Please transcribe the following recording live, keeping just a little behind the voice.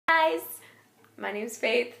guys! My name's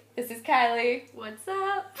Faith. This is Kyleigh. What's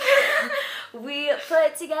up? We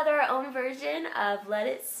put together our own version of Let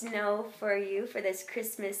It Snow for you for this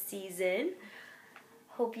Christmas season.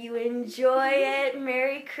 Hope you enjoy it.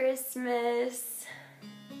 Merry Christmas.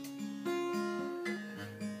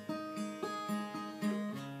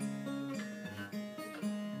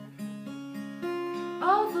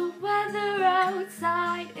 Oh, the weather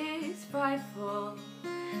outside is frightful,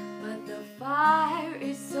 but the fire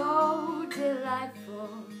is so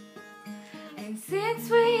delightful. And since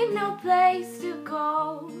we've no place to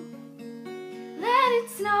go, let it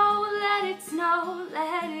snow, let it snow,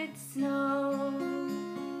 let it snow.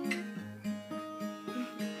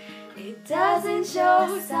 It doesn't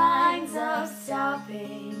show signs of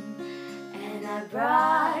stopping, and I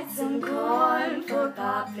brought some corn for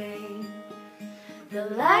popping. The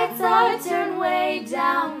lights are turned way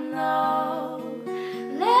down low.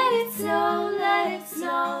 Let it snow, let it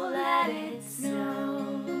snow, let it snow.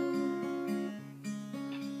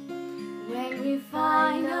 When we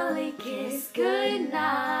finally kiss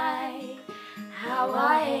goodnight, how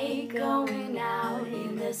I hate going out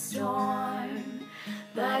in the storm.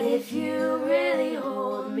 But if you really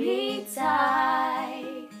hold me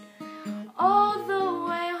tight, all the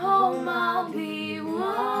way home I'll be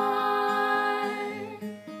warm.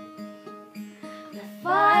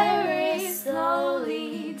 Fire is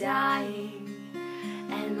slowly dying,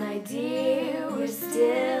 and my dear, we're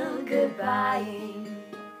still goodbying.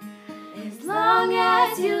 As long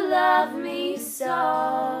as you love me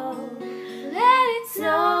so, let it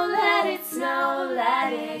snow, let it snow,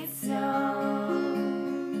 let it snow.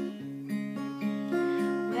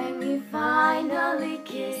 When we finally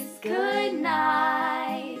kiss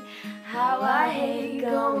goodnight, how I hate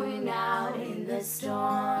going out in the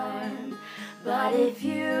storm. But if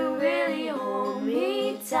you really hold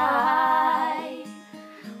me tight,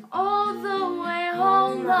 all the way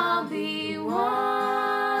home I'll be warm.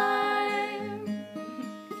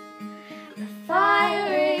 The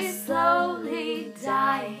fire is slowly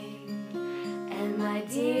dying, and my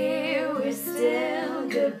dear, we're still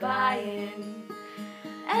goodbying.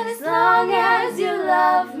 And as long as you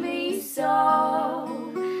love me